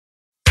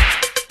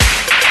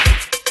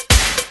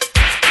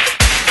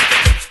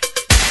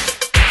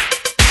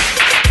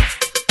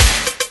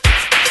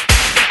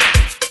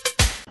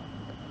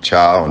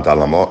Ciao da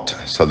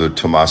Lamott,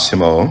 saluto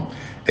Massimo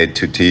e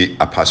tutti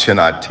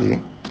appassionati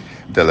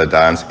della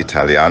danza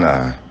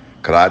italiana.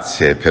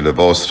 Grazie per il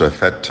vostro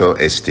affetto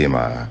e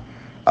stima.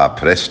 A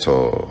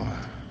presto.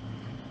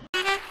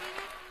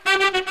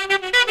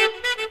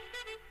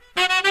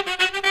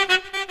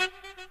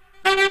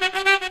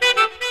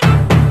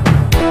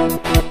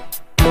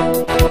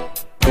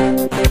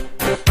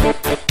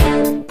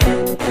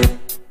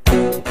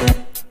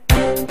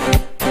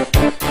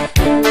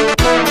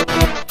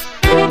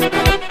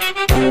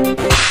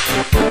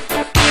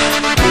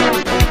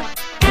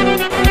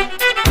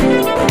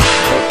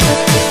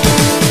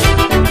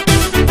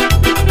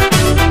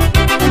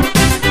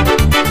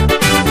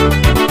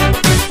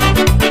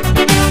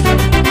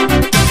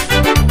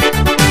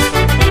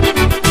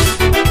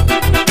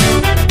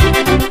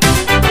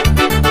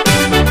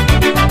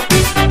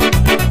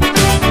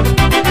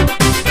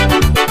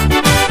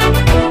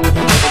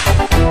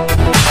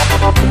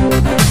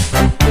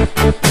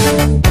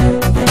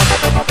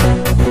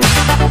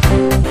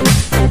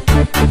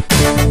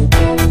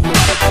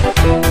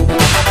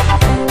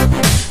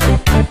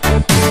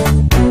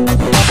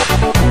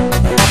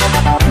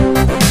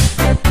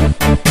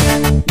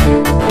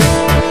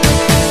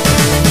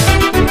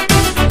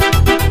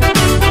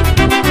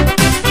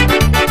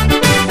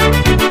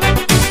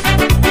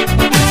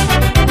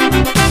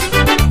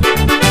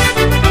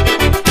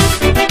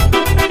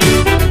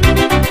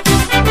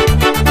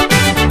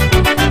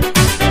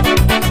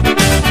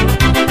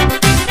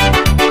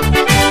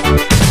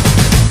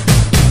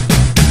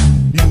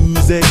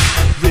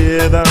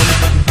 Rhythm,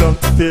 don't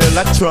you feel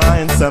like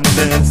trying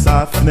something?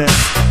 Softness,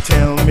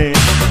 tell me,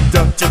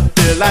 don't you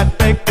feel like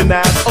breaking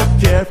out? Oh,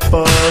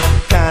 careful,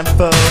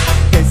 kindful,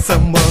 in case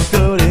someone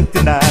could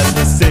recognize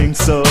me. Sing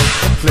so,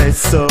 play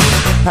so,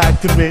 I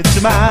can read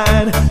your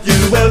mind. You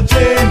will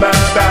dream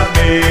about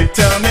me,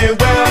 tell me,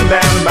 well,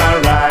 am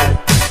I right?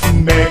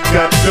 Make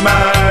up your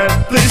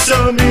mind, please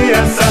show me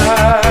a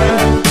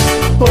sign.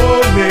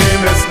 Hold me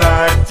this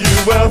night, you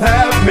will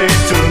have me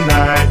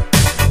tonight.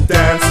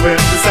 Dance with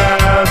the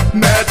sound,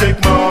 magic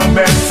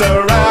moments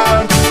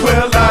around.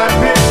 Will I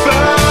be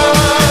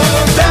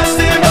found?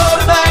 Dancing all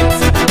the night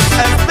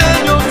and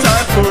spend your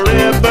time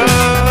forever.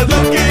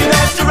 Looking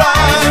at your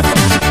eyes,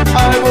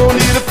 I won't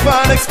need a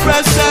fun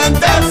expression.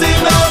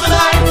 Dancing all the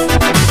night,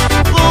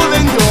 full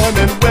and warm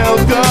and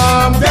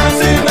welcome.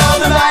 Dancing all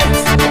the night,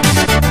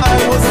 I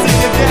will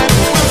sing again,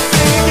 we'll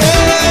sing again.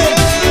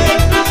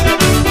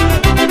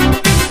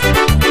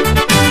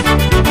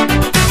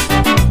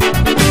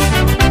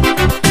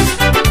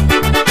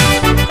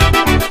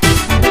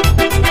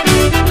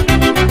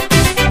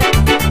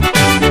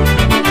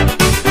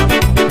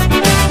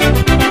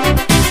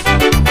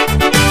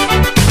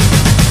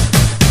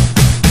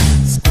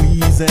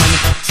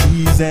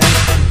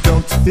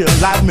 Don't you feel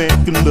like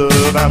making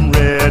love? I'm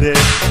ready.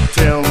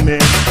 Tell me,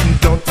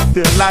 don't you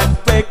feel like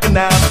breaking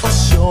out? Or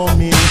show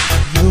me,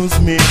 use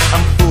me.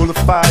 I'm full of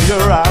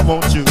fire. I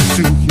want you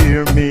to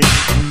hear me,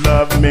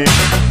 love me.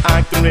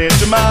 I can read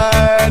your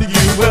mind.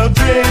 You will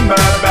dream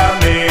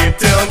about me.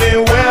 Tell me,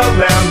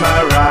 well, am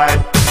I right?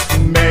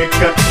 Make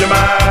up your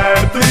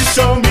mind. Please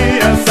show me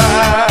a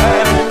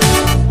sign.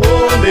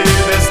 Only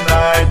this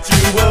night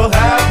you will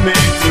have me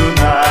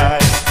tonight.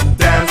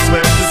 Dance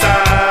with the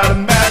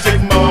sound,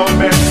 magic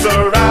moments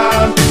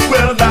around.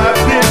 Will I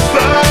be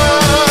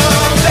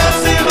found?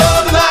 Dancing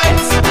all the night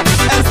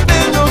and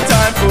spend no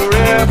time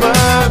forever.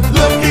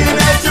 Looking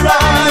at your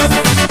eyes,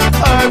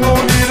 I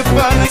won't need a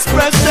fun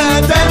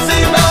expression.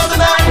 Dancing all the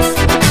night,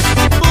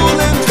 full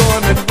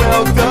enjoyment,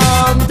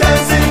 welcome.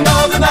 Dancing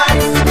all the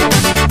night,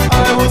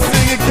 I will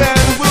sing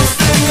again, we'll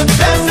sing and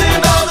dance.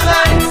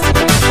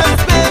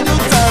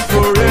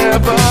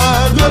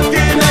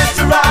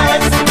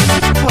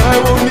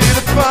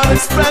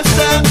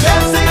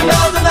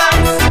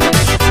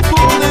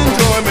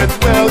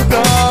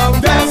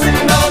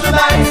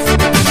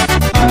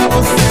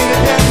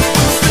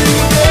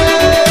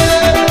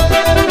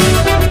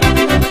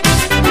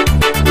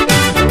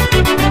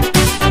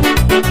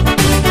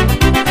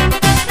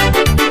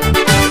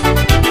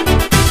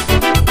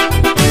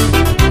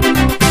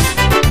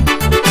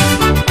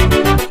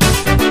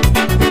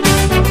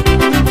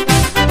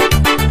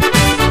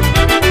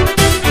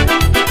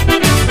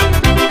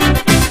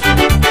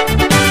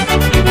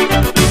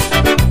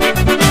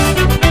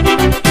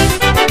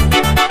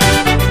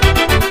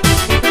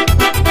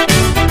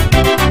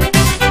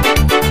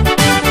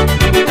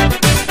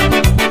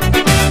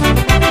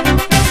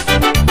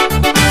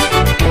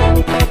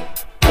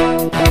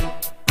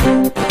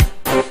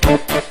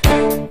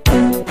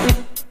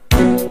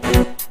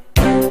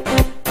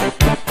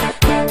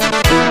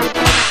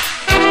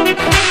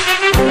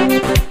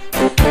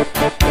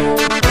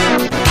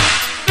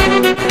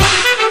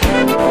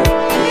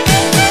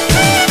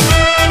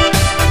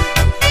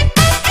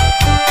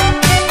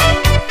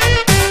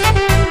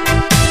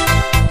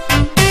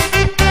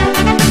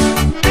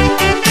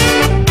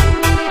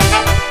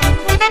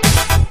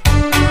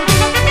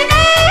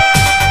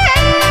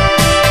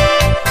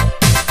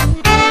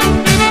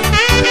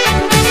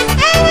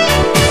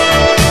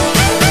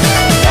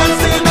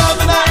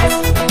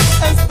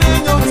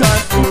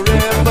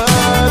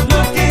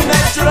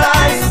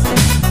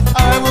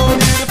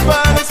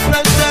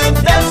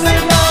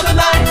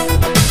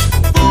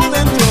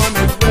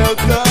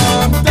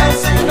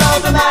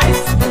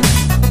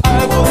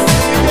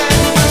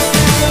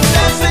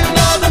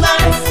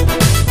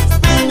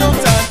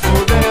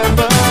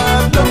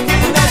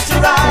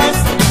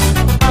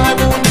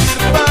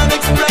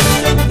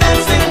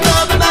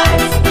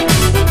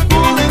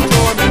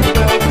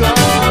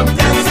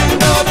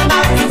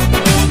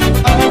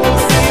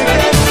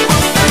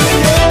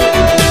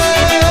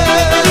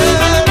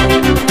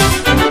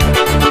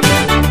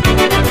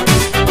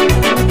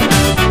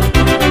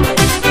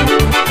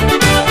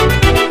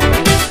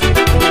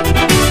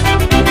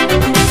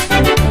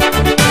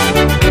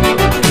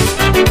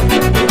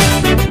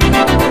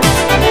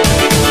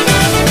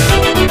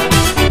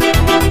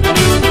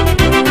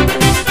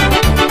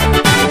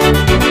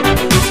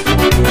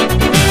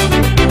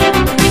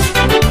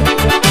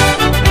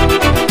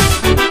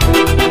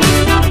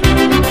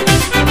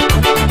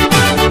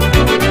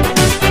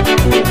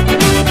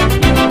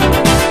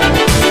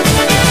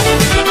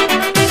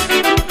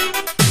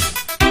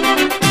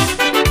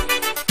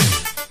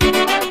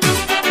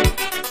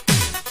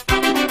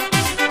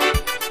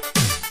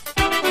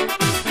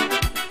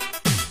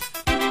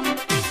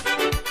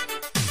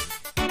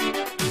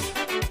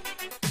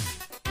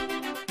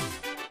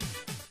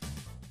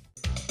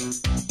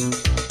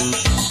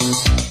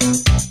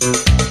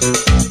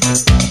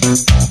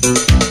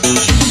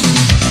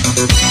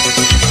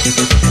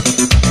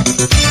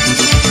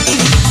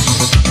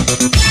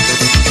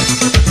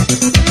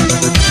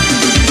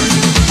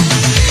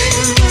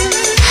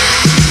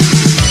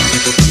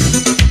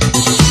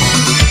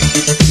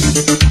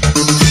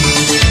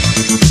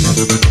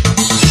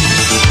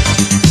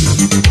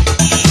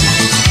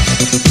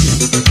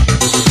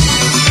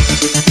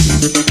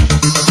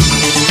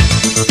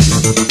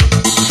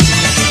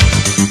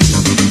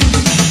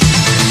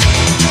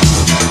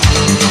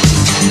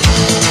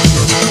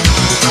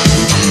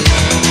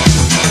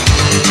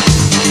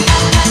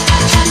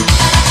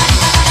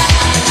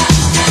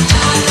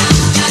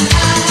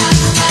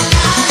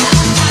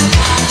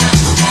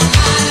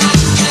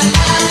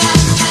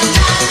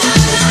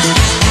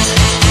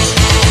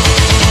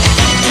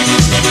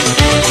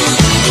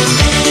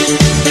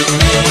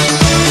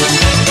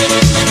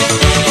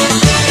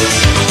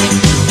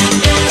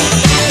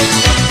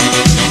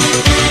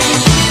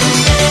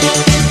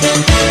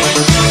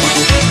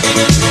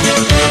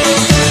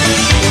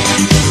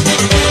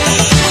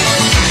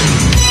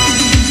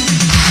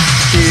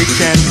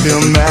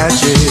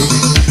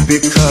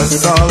 because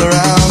it's all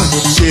around.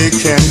 She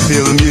can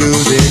feel the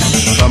music.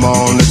 Come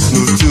on, let's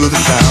move to the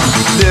sound.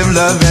 Live,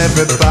 love,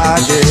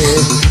 everybody.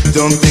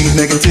 Don't think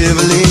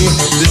negatively.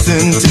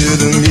 Listen to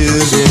the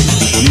music.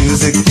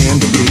 Music in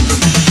the beat.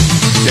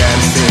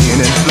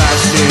 Dancing and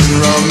flashing,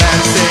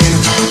 romancing,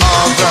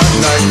 all the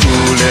night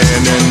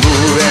cooling and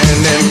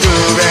moving and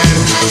grooving.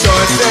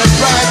 Choices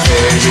right,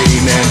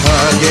 playing and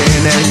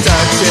hugging and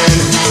touching.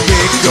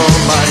 Pico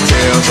my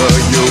tail,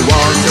 but you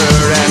want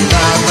her and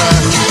love her.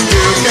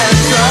 You can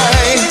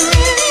try.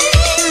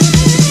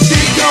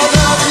 Pico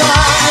love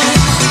line.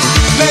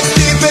 Let's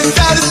keep it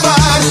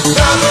satisfied.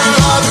 Love her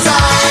all the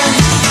time.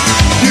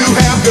 You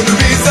have good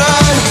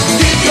reason.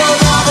 Pico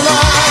love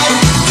line.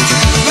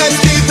 Let's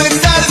keep it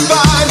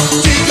satisfied.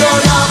 Pico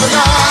love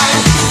line.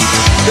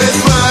 It's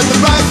worth the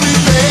price we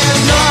pay in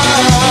love.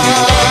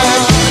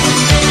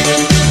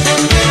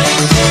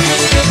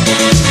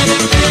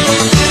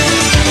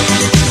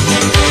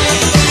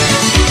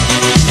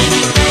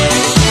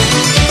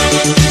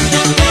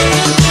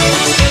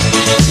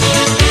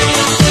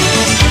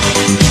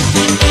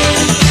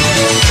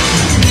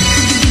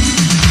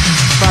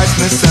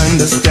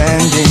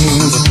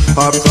 Misunderstandings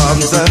are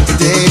problems of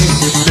today.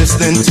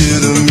 Listen to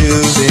the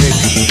music,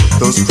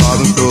 those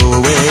problems go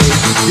away.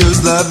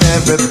 Use love,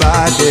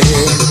 everybody.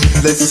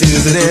 Let's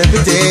use it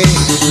every day.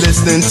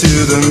 Listen to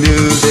the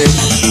music,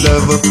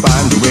 love will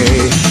find a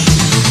way.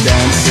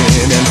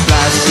 Dancing and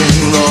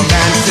flashing,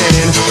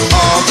 romancing,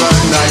 all the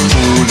night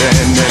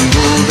cooling and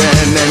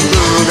moving and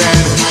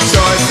grooving.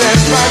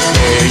 Choices right,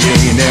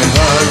 playing and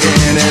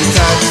hugging and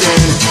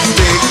touching.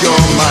 Take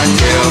your mind,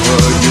 tell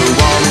her you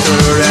want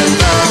her and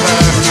love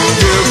her.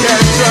 You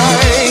can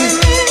try.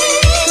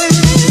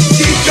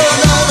 Keep your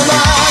love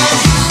alive.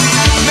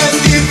 Let's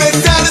keep it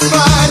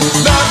satisfied.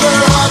 Love her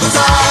all the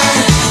time.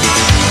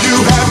 You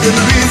have good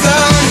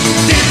reason.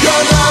 Keep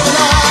your love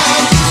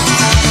alive.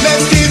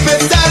 Let's keep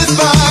it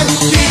satisfied.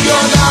 Keep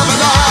your love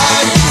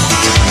alive.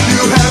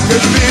 You have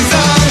good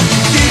reason.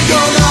 Keep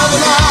your love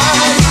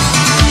alive.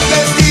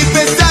 Let's keep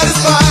it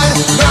satisfied.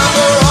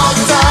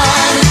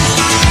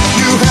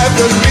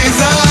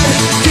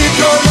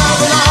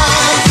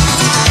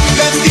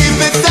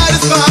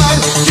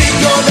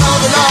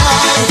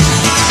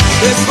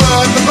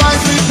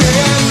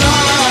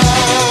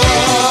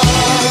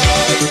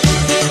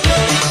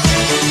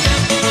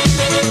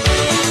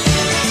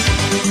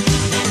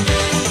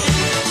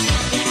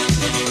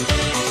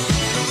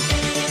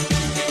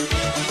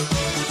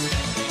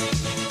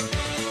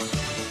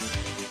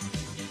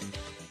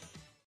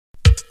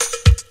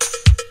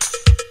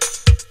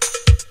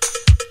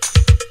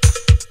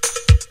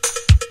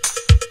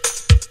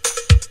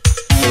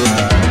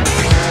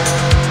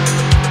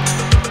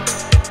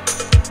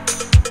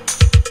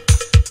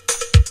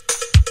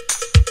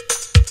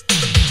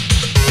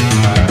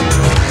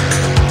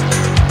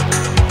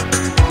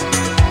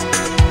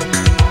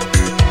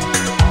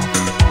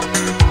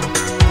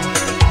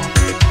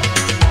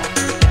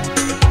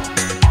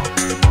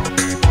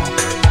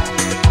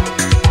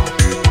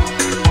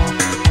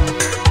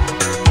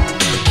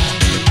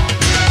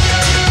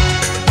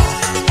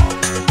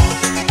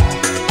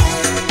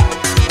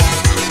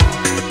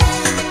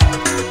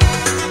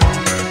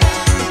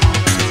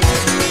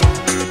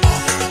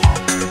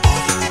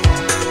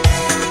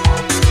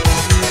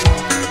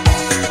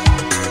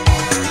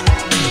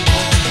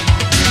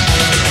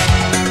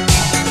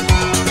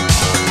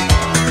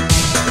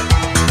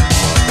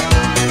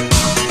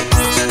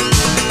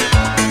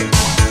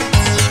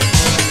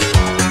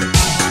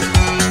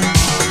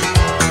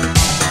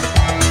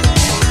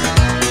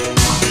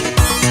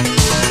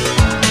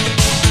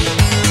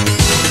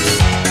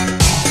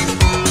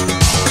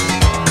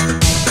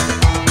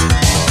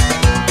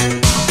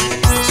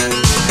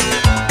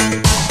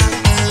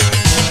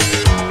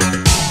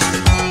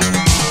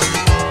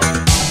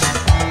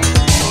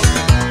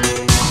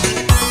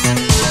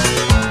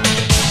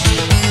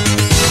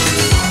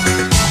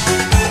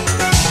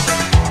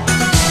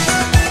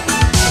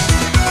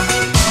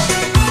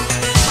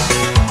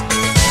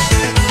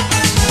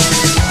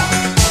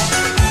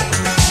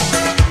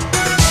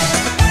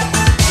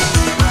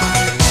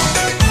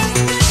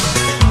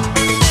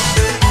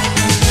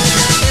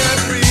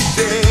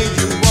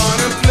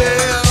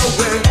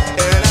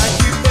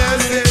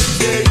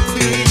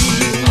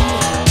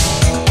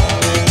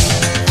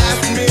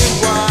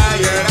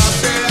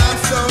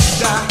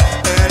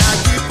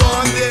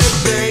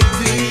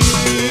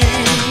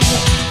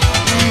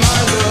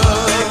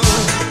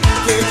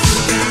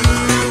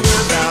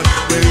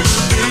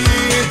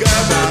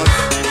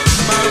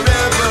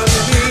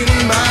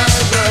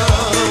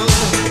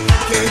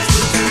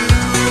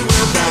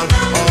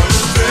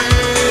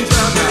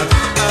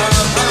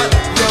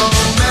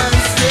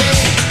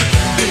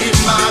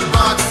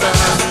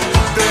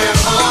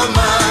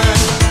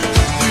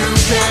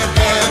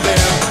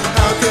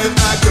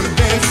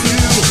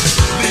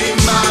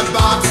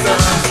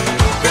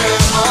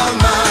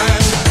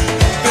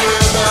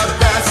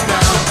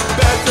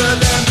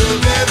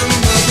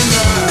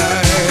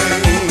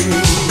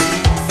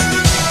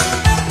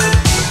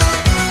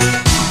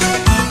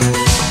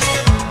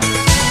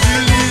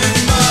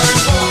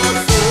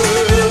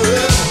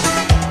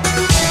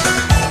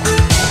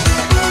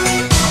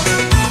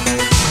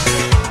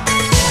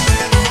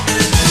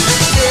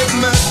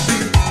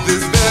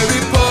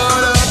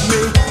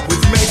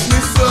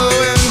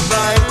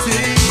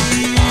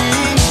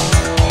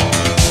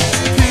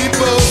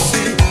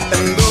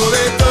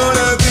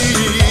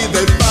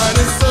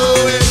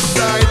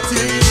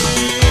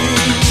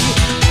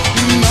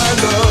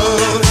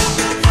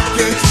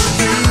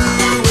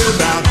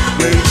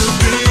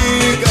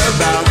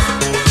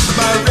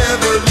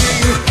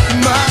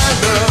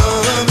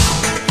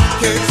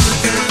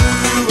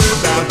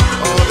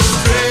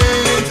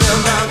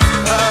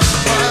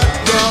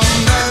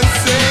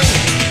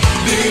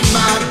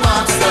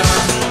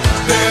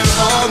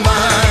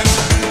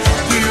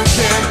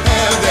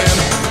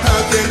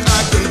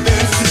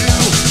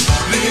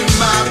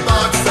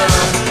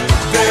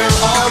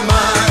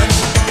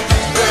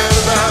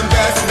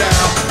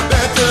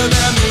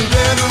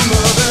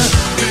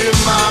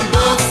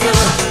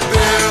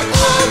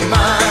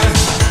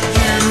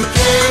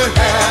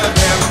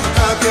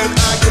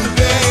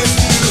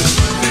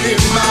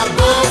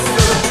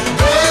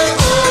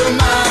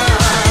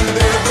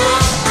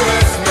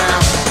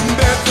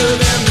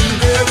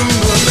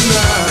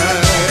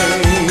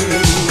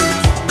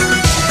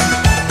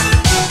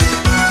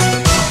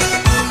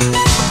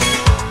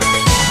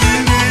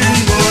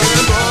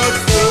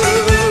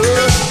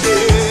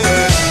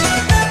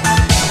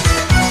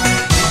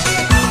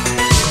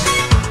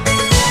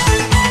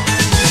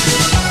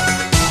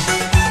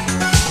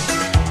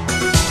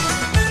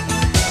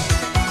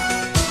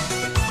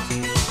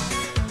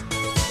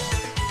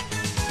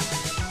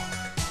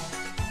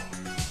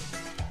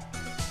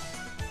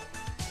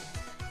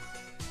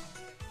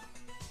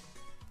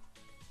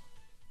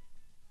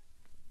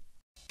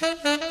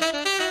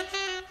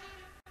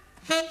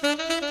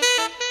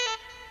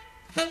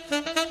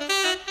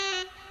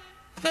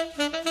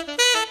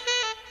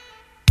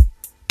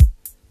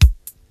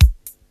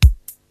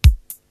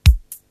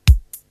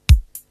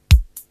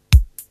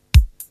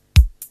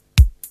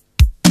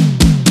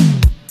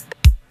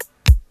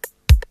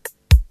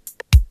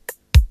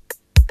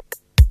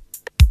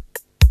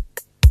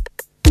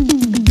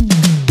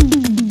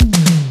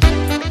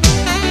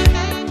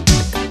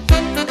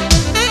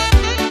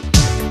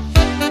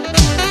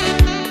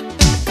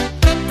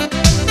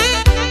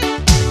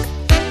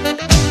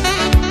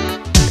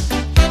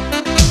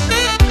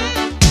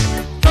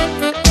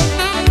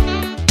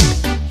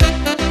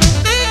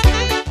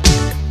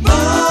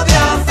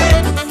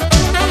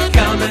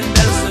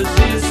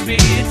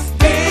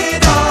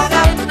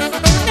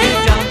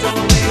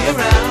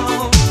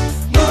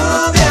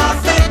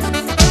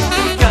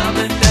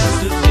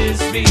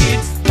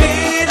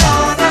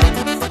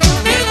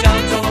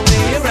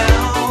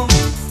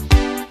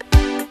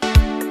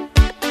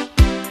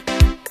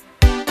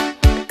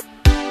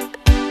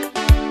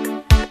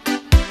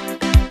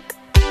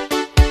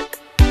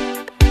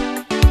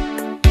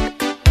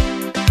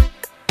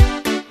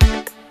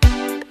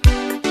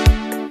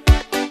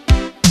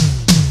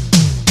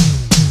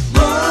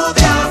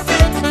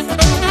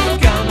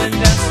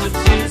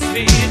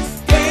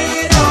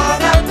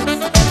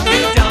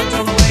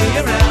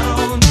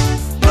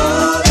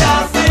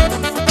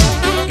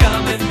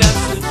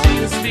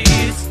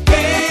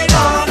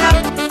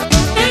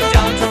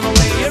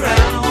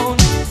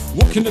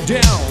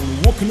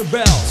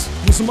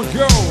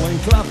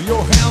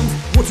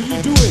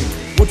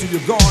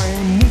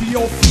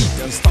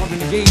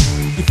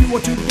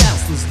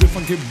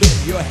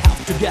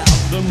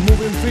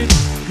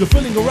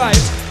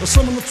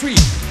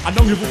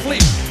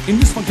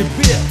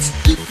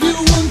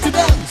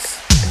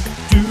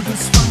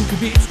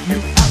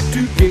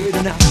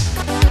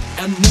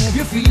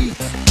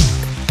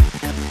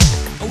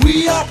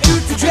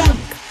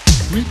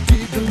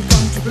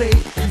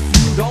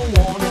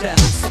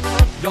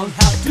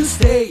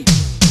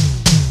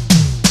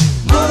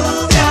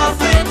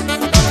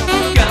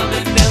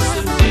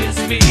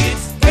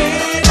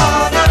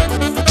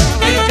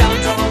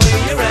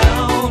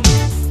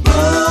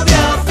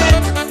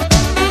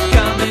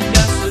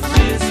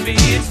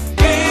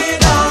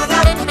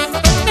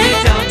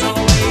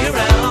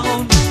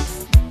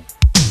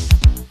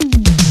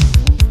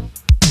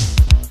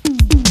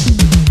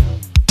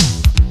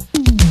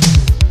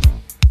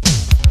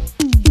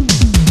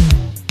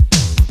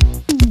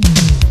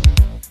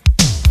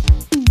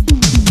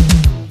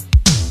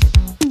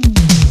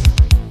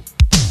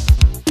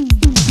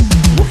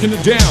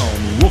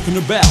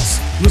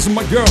 Listen,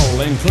 my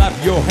girl, and clap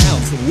your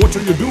hands. What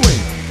are you doing?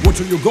 What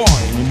are you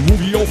going?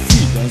 Move your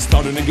feet and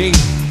starting again.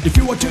 If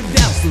you want to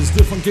dance this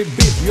different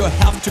beat, you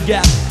have to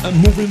get a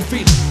moving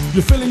feet.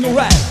 You're feeling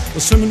alright, a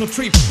seminar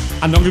trip.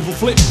 I don't give a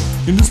flip.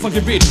 In this funky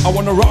beat, I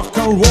wanna rock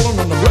and roll, I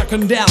wanna break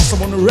and dance. I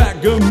wanna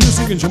reggae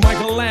music in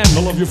Jamaica land.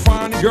 I love you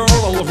fine girl,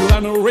 I love you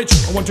Lionel Rich.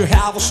 I want to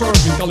have a surf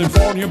in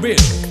California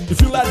beach.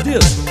 If you like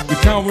this, you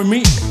come with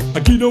me. I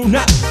get on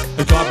up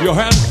and clap your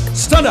hand.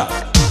 Stand up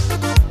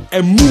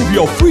and move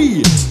your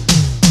feet.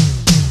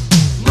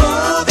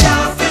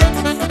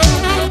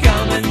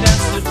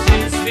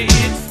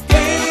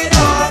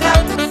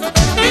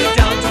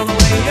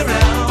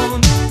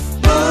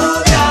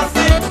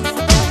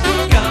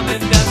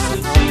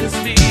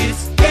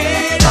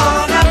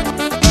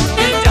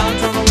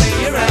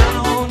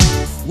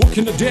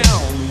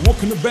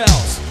 Walking the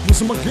bells,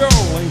 listen my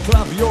girl and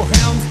clap your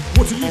hands.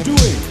 What are you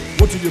doing?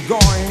 What are you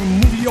going?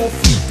 Move your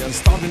feet and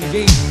starting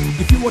again.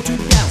 If you want to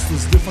dance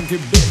this different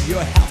beat, you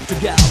have to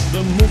get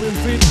the moving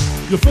feet.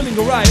 You're feeling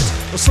alright,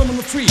 a sun on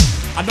the tree.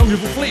 I don't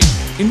give a flip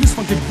in this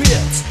funky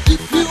beat.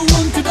 If you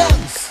want to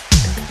dance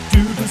to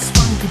this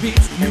funky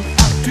beat, you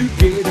have to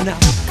get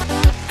up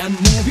and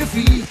move your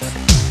feet.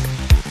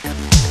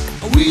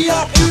 We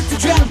are here to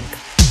jump.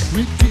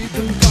 We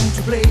didn't come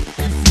to play.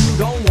 If you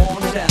don't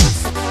wanna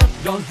dance,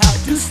 don't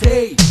have to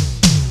stay.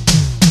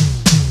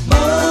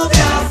 Move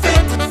your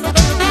feet,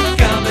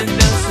 come and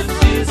dance to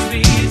this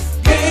beat.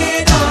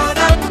 Get on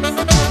up,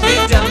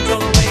 get down, all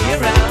the way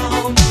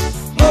around.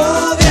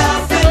 Move your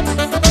feet,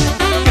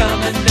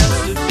 come and dance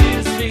to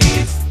this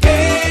beat.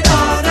 Get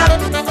on up,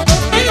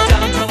 get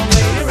down, all the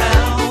way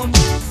around.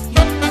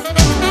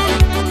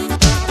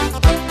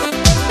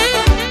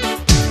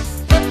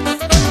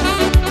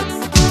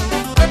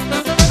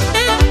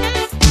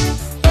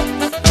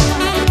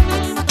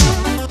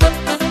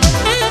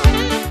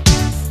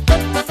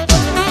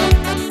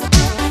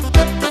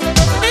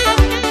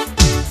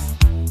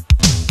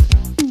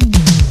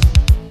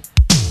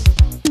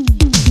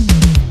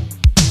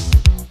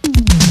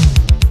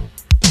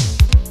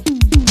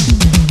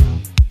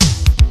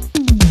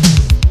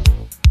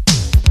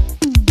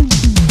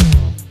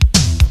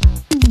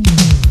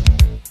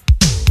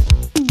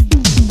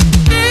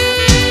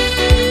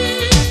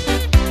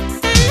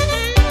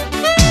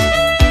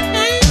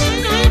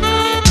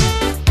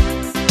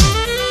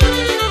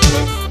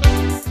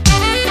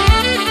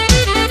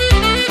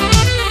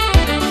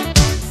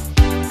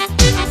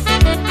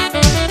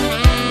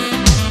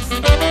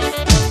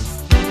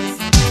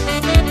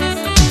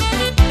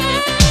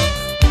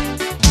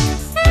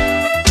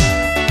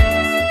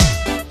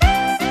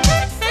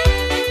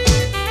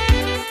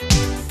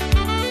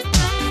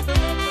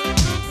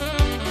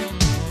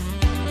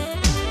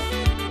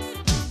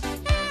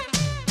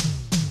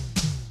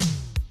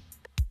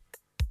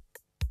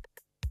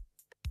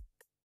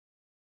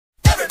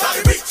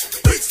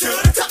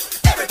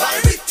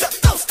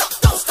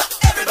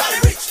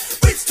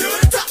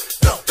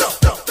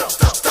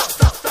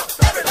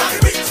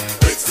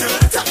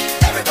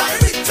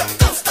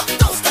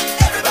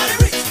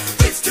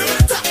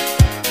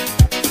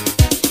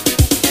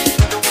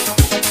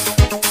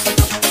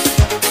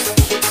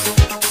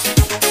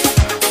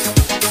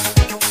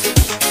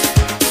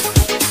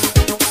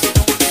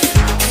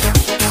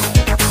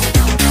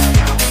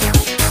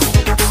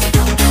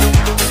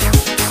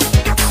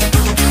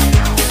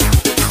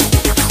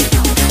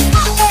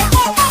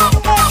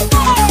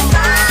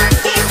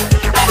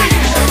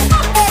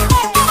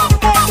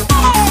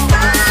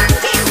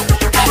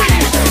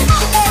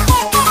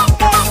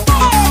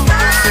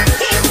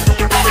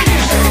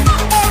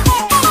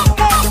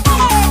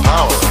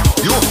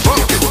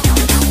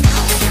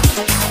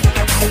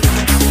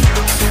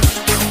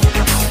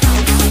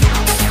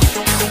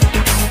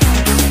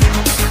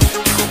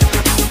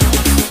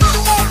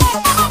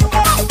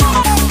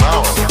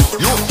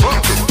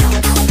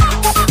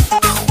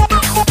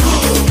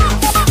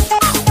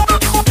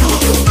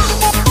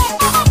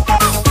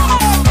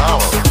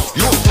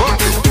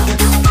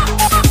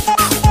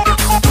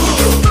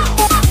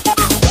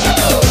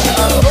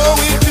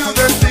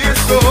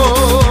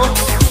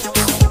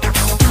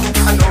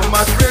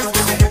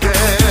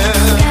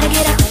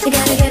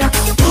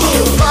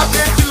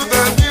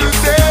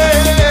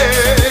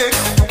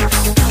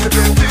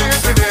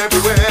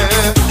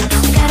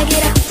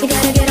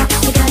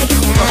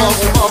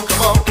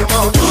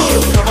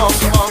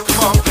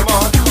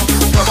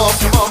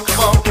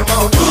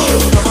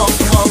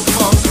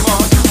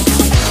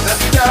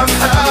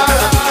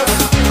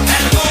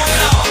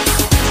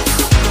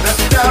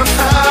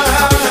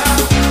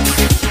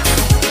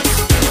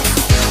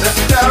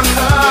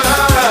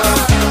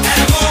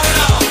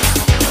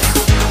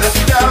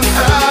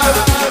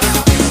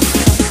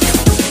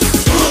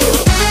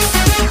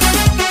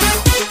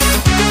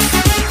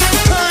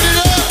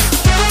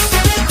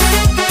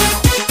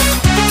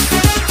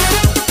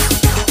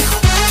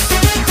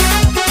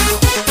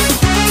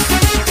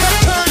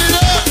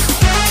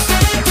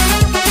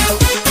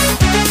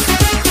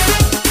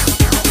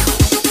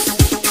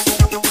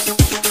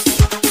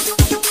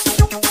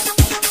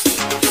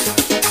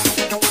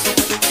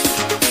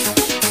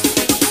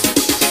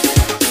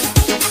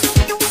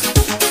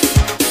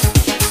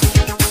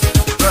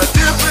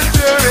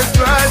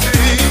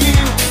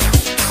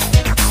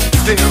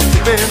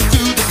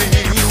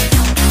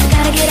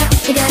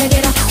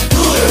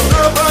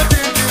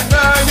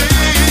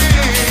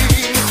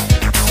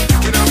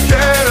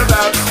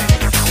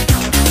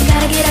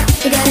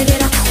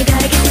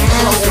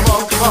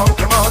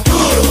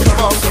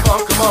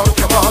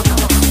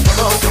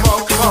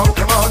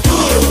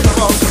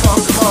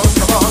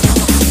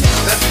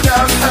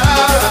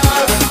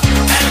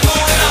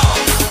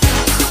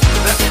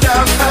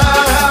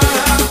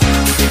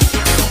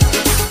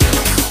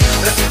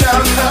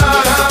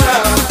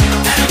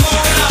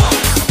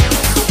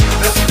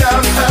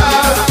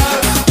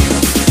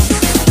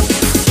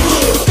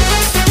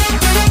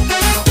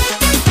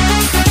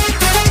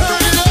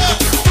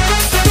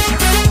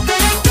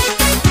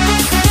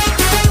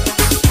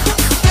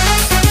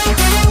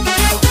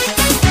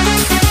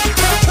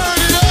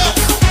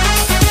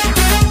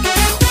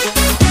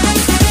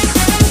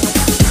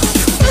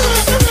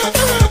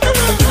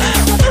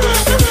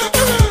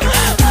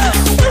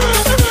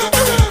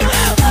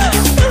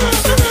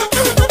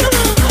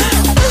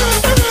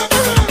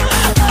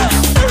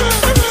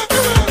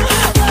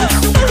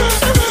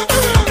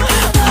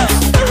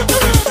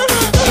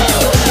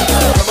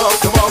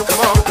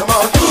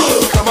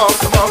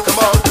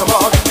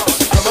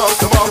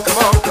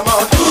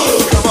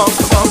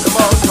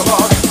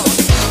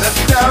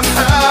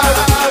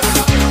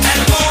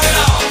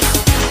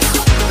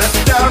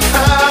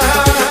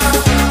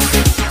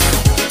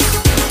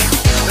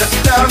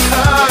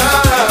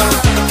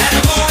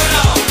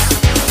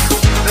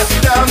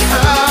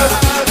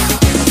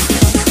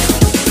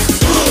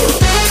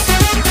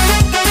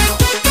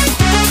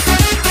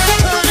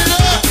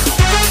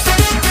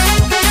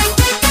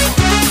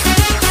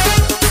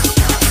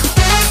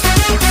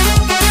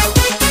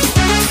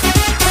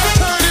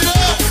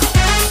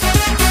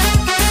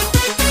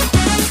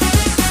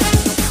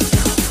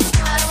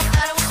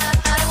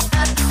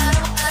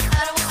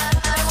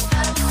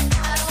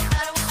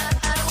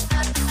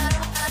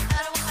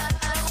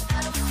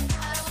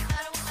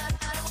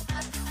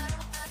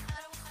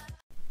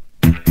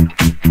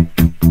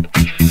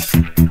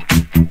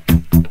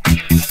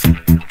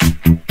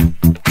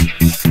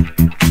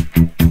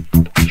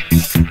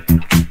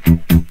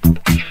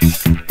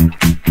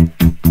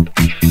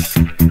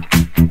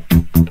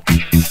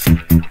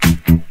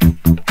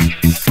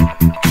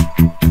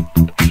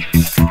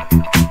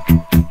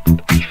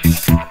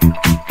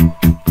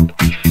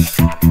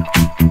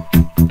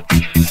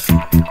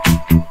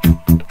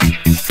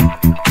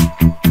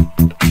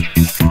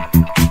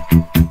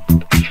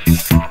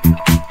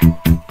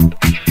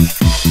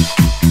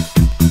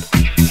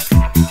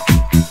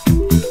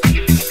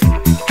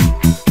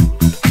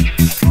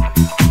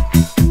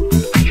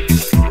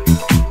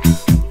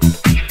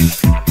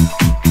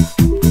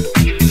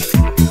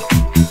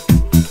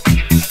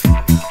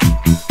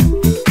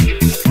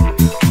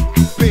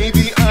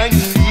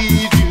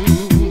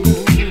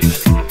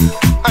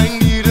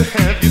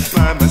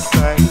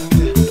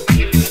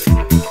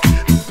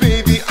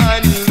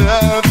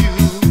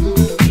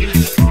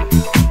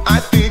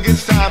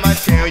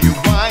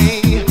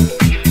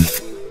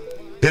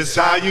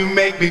 you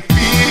make me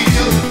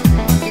feel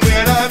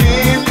when I'm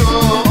in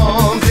your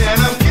arms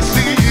and I'm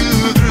kissing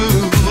you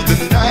through the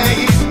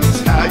night.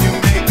 It's how you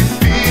make me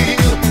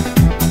feel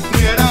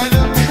when I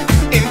look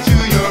into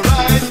your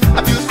eyes. I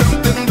feel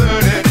something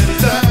burning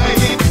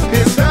inside.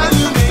 It's how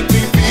you make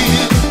me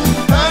feel,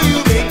 how you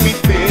make me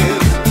feel,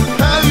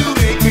 how you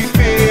make me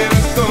feel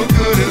so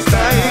good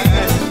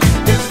inside.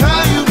 It's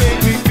how you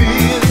make me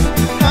feel,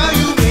 how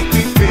you make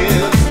me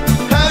feel,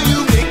 how you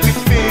make me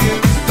feel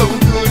so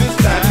good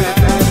inside.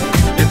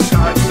 It's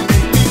how you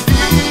make me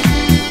feel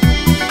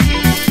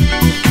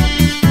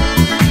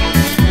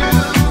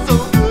so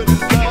good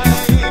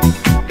inside.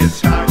 It's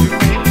how you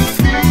make me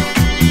feel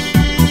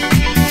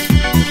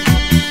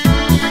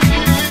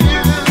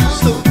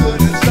so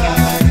good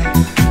inside.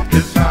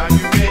 It's how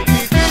you make me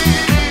feel.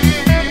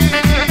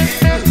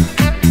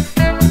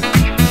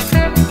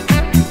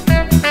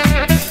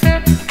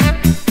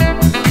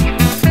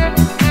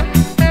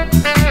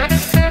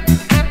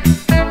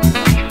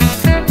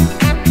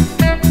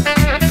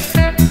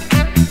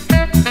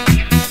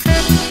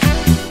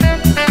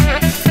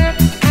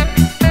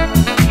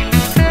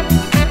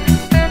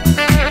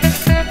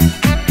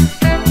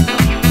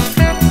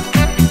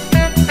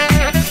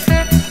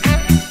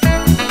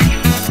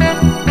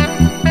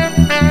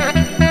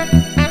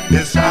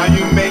 It's how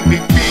you make me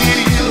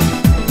feel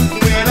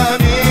when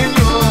I'm in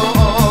your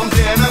arms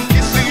and I'm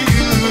kissing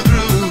you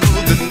through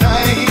the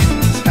night.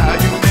 It's how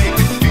you make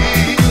me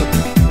feel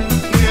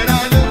when I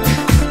look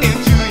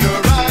into your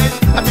eyes.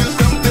 I feel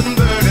something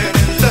burning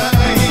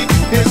inside.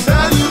 It's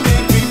how you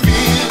make me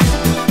feel,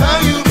 how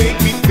you make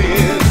me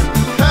feel,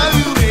 how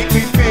you make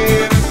me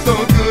feel so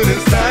good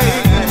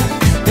inside.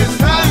 It's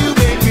how you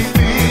make me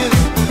feel,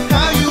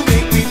 how you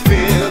make me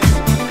feel,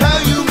 how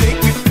you make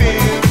me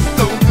feel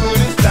so good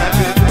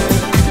inside.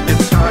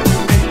 It's how you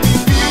make me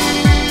feel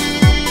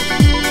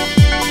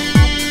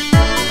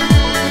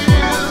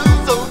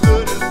so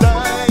good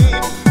inside.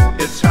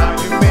 It's how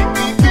you make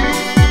me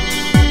feel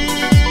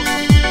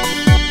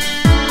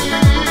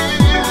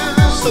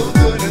so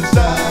good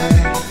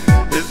inside.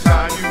 It's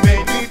how you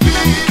make me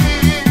feel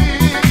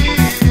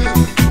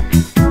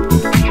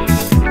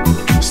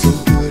so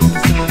good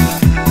inside.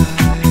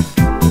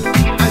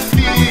 I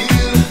feel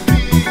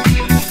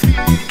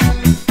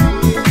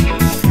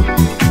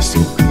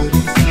so good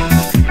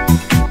inside.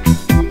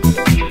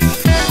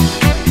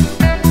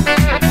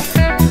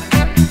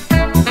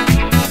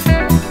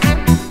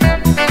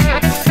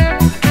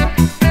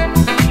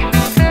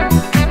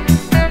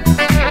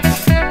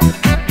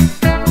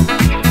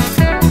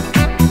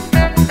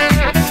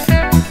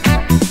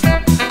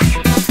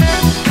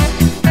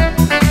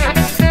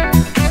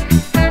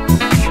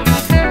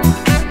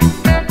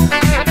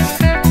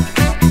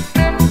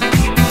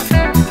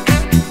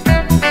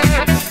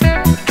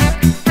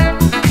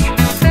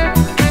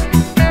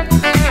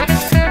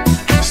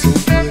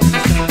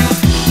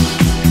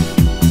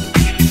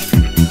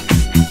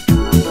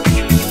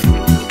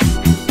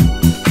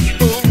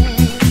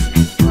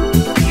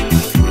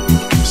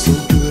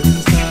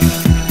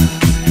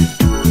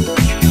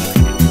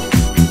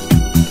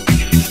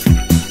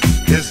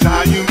 It's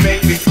how you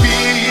make me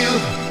feel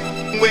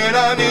when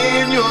I'm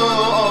in your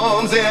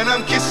arms and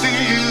I'm kissing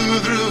you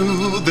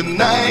through the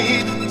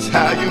night. It's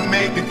how you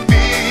make me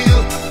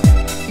feel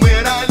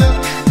when I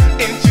look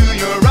into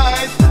your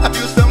eyes. I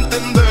feel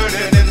something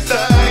burning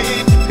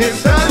inside.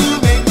 It's how you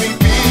make me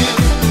feel,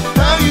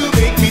 how you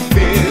make me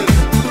feel,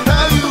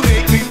 how you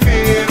make me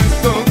feel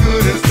so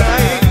good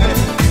inside.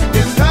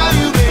 It's how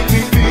you make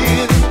me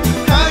feel,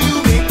 how you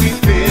make me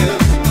feel,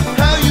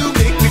 how you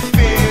make me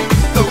feel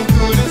so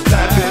good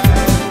inside.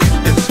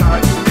 It's how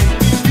you make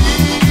me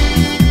feel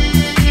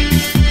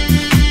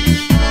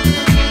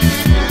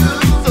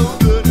so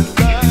good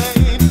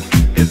inside.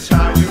 It's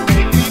how you make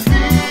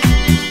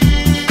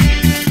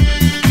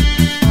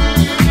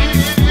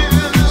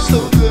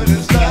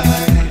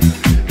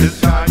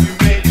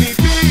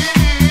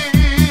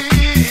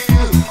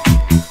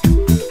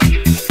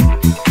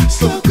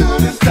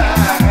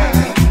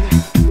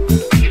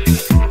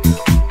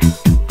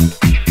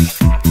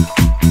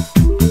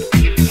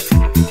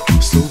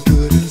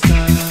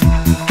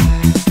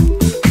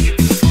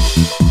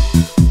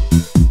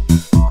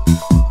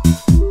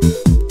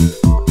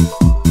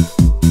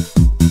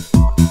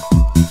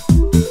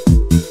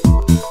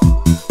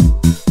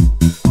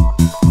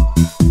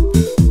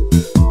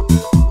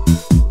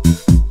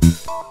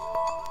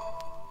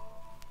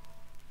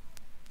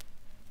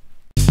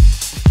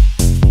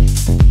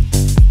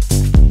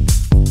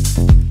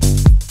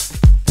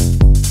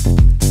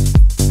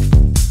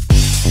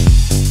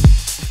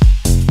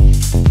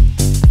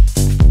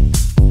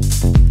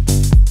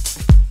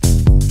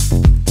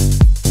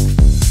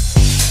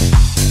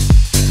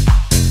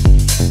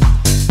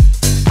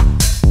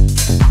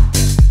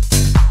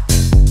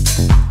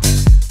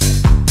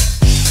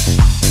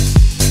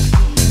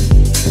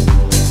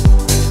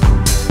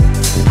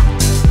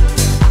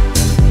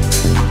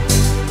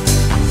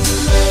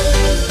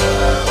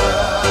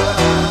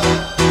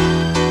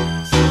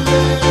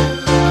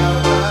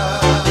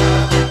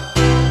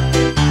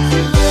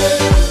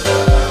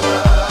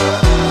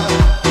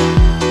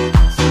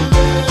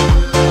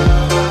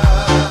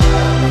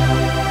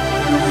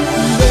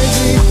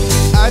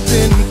I've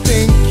been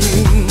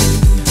thinking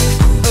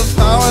of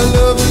how our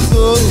love is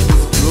always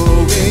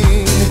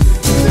growing.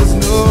 There's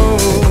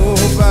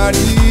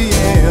nobody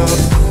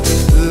else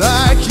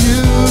like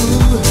you.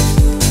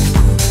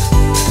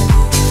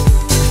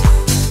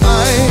 I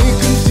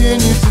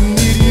continue to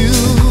need you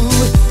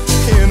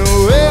in a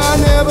way I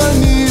never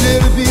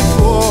needed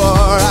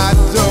before. I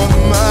don't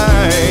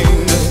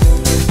mind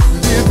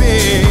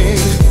living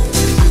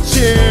to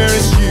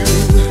cherish you.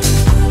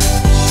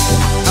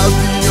 I'll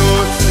be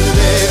yours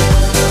today,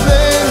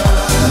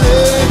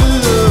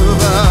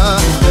 lover.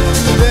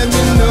 Let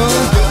me know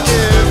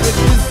your every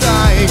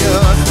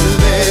desire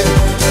today,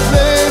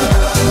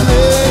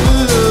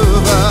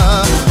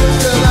 lover.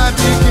 Till I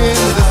begin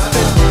to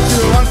set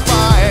you on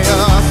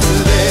fire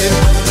today,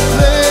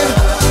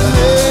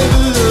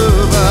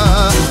 lover.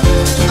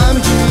 I'm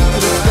here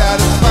to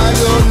satisfy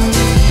your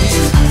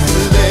needs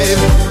today,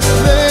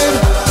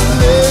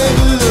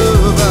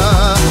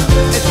 lover.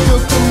 At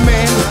your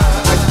command,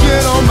 I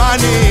get on my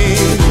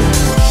knees.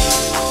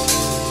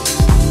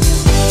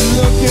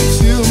 Look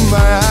into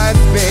my eyes,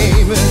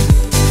 baby,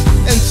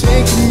 and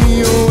take me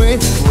away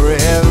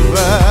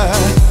forever.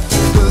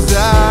 'Cause I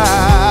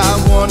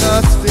wanna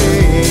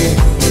stay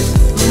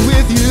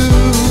with you.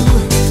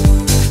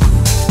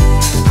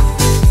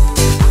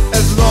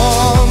 As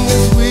long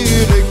as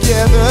we're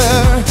together,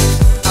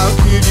 I'll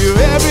give you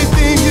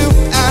everything you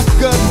ask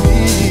of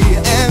me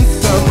and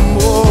some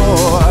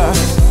more.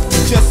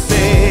 Just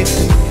say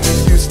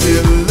you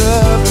still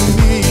love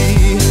me.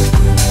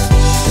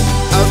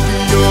 I'll be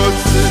yours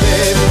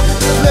today,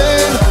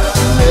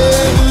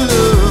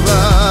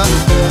 lover.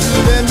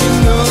 Let me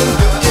know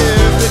your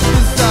every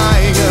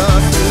desire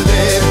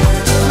today,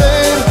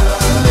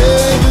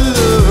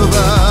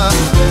 lover.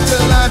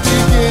 Till I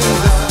begin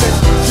to set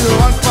you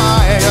on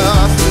fire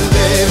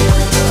today,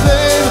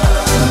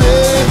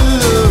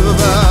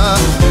 lover.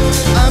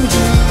 I'm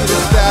here to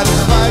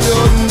satisfy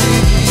your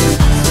needs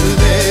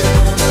today,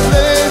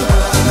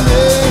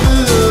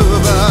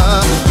 lover.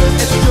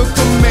 At your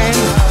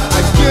command,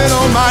 I get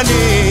on my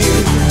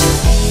knees.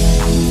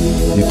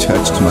 You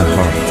touched my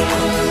heart.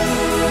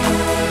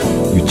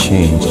 You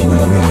changed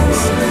my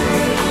ways.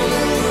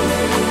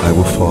 I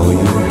will follow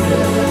you.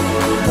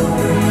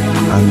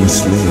 I'm your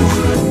slave,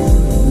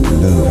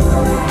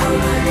 lover.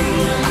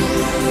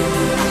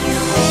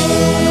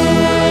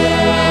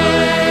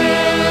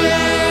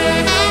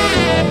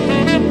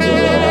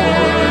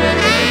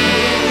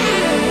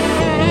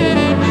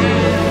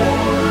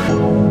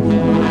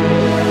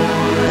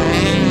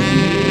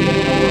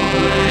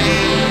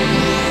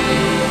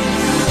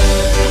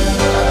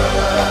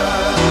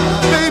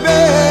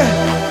 Baby,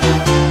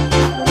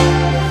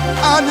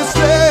 I'm your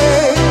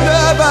slave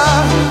lover.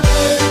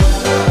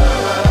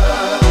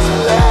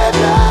 Slave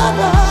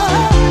lover.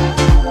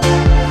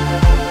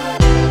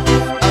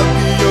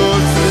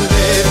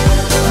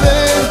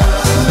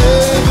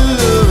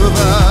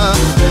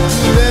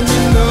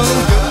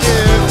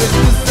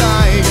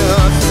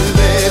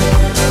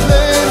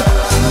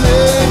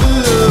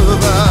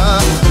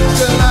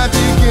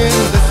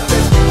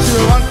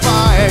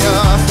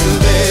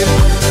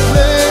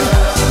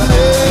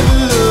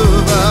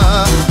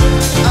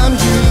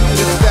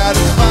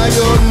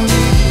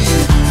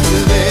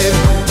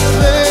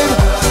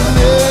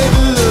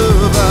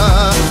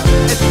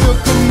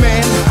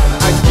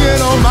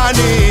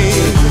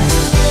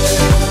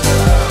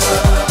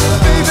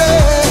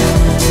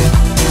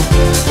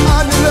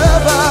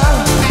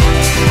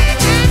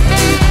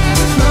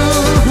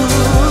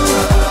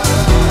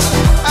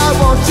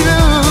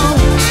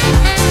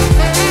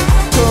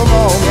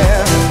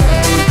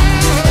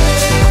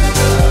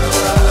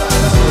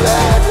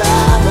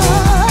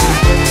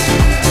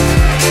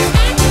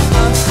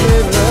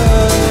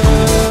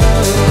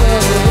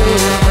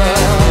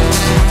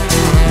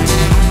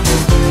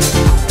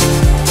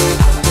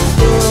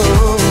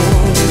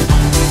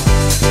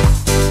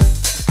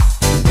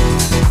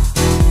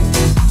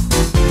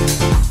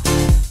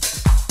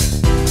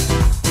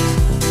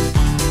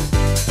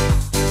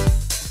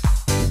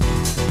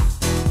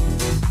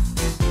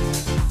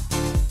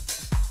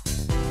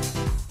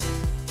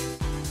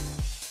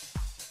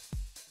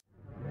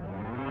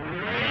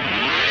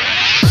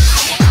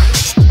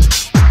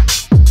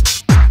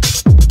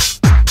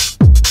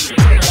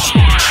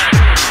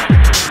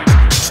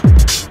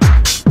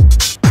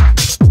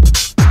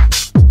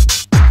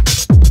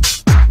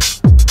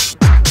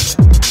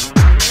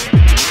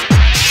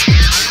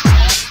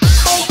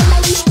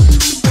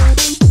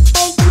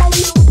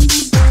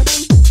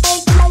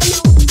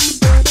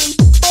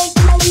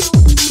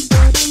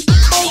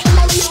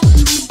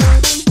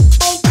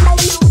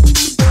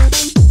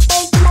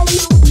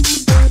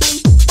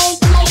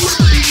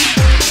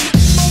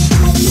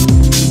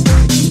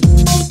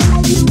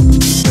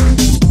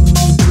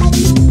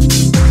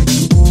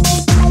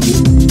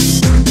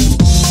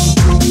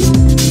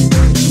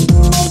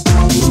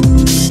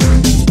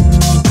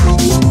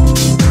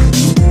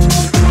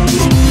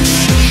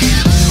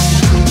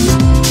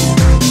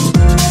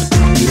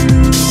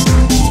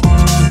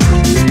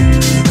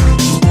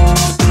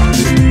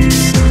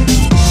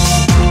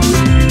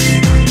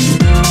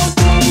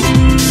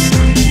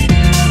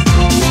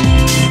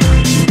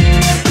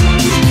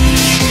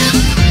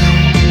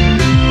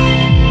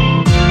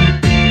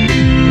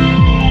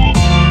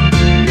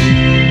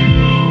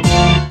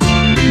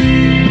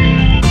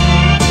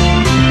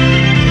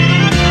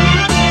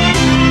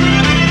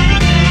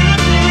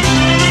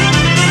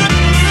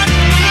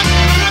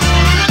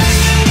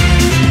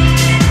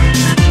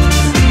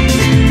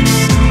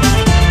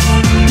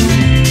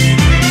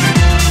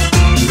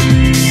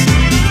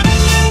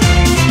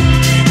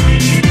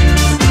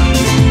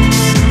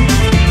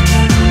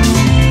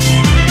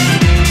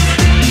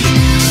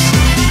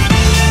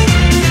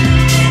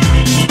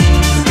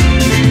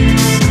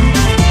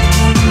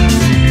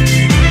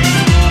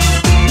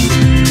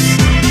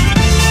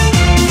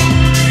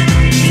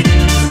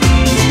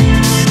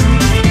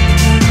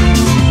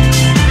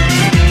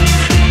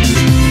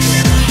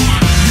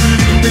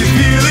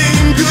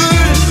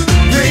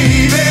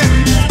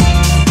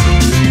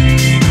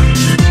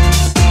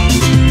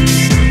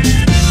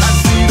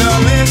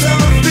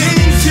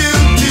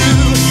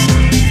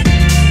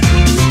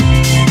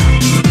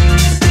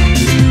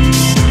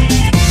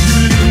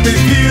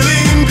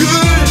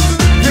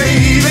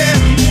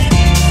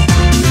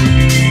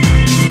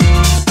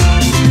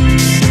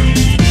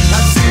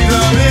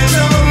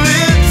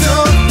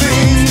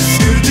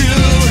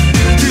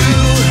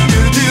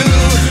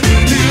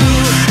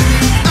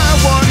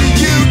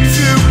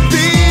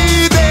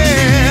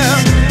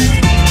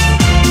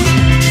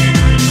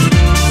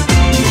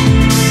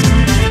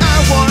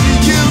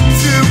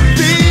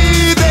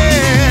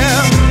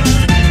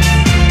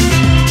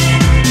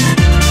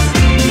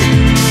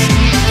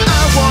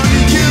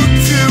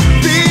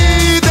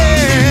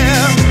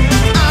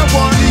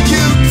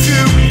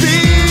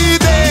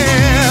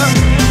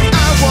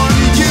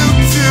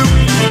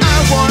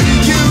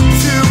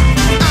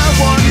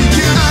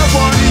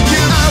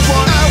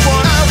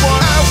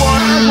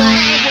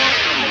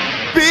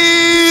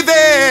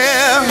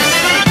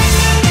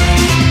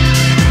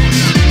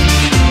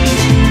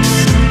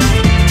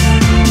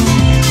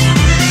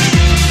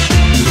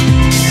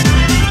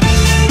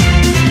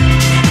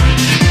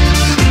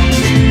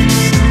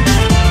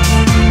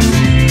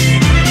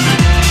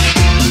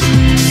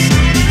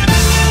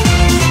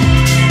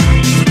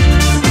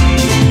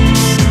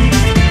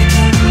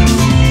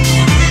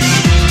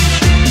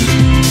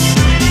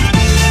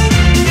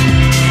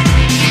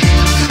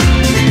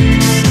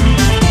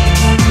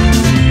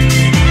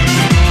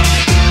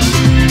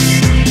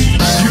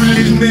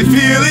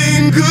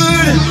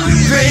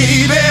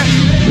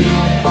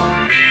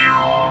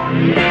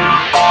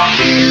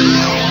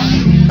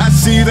 I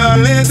see the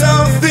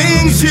little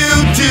things you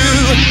do.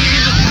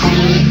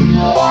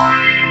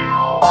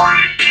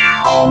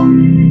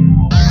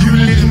 You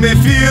leave me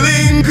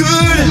feeling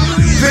good,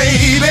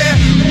 baby.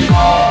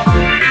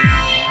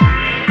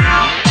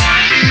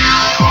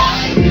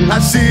 I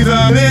see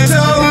the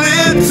little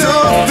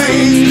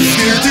things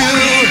you do,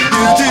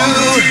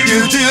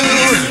 you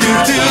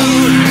do.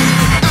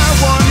 I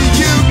want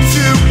you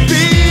to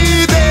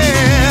be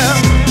there.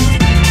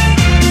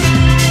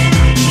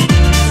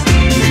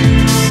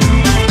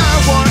 I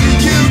want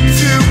you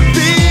to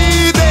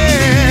be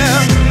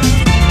there.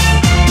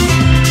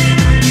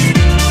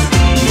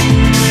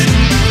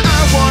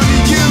 I want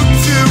you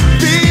to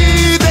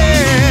be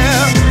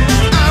there.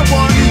 I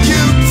want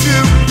you to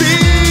be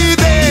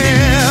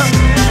there.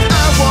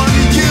 I want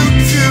you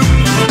to,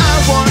 I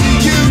want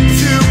you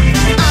to,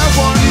 I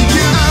want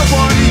you, I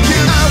want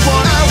you, I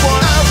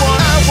want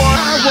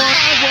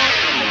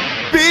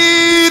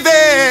be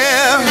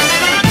there.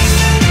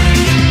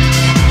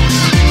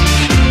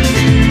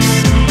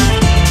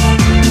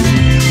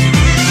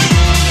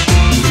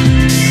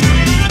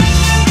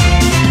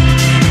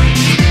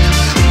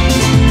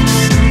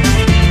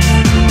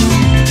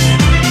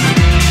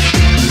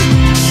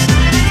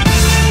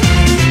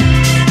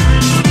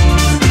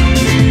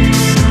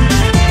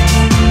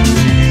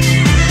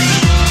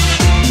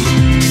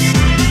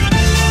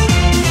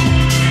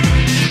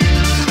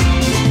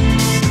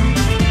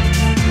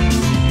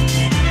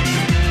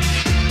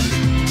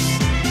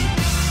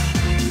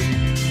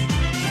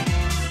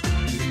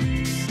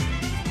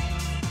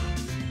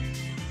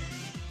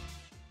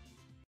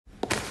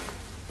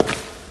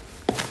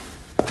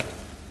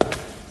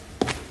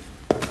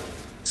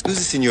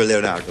 Scusi, signor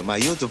Leonardo, ma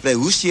io dovrei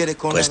uscire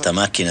con... Questa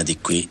macchina di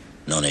qui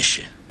non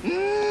esce.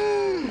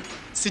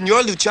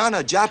 Signor Luciano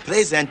ha già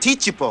preso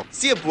anticipo.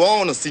 Sia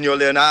buono, signor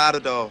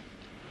Leonardo.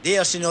 Dì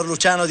al signor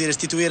Luciano di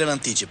restituire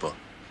l'anticipo.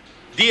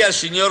 Dì al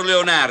signor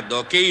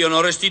Leonardo che io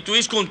non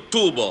restituisco un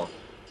tubo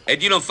e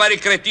di non fare il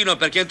cretino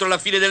perché entro la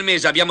fine del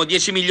mese abbiamo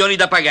 10 milioni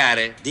da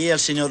pagare. Dì al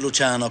signor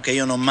Luciano che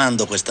io non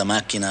mando questa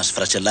macchina a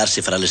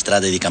sfracellarsi fra le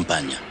strade di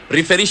campagna.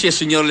 Riferisci al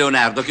signor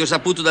Leonardo che ho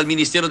saputo dal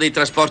Ministero dei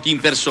Trasporti in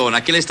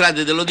persona che le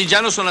strade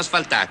dell'Odigiano sono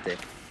asfaltate.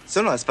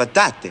 Sono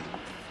asfaltate.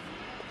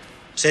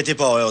 Senti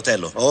poi,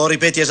 Otello, o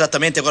ripeti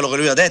esattamente quello che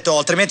lui ha detto, o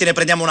altrimenti ne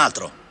prendiamo un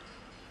altro.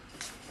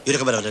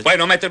 Puoi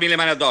non mettermi le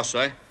mani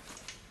addosso, eh?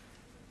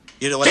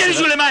 Tieni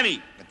sulle mani!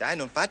 Ma dai,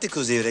 non fate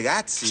così,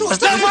 ragazzi. Su, Non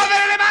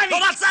muovere le mani!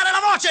 non alzare la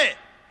voce!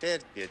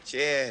 Per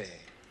piacere.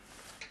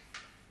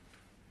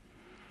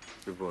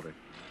 Di pure.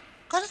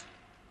 Cosa?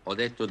 Ho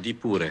detto di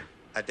pure.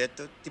 Ha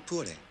detto di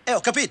pure.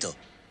 Ho capito.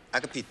 Ha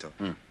capito?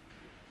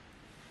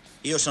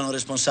 Io sono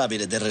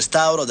responsabile del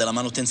restauro, della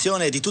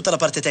manutenzione e di tutta la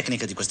parte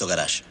tecnica di questo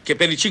garage. Che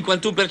per il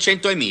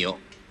 51% è mio.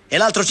 E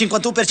l'altro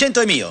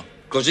 51% è mio.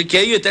 Così che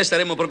io e te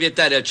saremo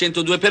proprietari al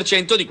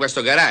 102% di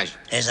questo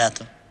garage.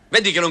 Esatto.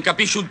 Vedi che non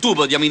capisci un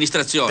tubo di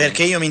amministrazione.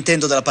 Perché io mi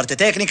intendo della parte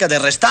tecnica, del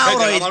restauro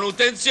Vedi e... la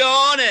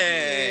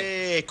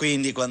manutenzione! E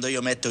quindi quando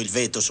io metto il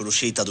veto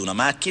sull'uscita di una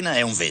macchina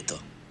è un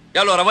veto. E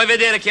allora, vuoi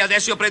vedere che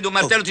adesso io prendo un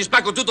martello e ti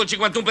spacco tutto il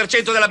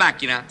 51% della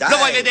macchina? Dai, Lo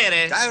vuoi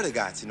vedere? Dai,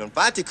 ragazzi, non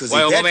fate così.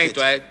 Vuoi un per momento,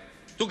 piacere.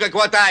 Tu che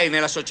quota hai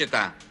nella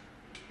società?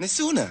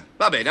 Nessuna.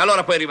 Va bene,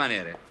 allora puoi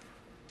rimanere.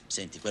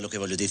 Senti, quello che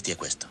voglio dirti è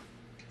questo.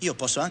 Io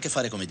posso anche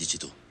fare come dici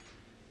tu.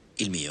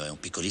 Il mio è un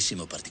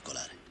piccolissimo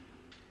particolare.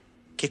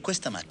 Che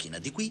questa macchina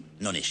di qui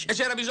non esce. E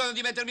c'era bisogno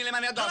di mettermi le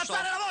mani addosso? Non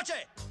alzare la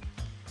voce!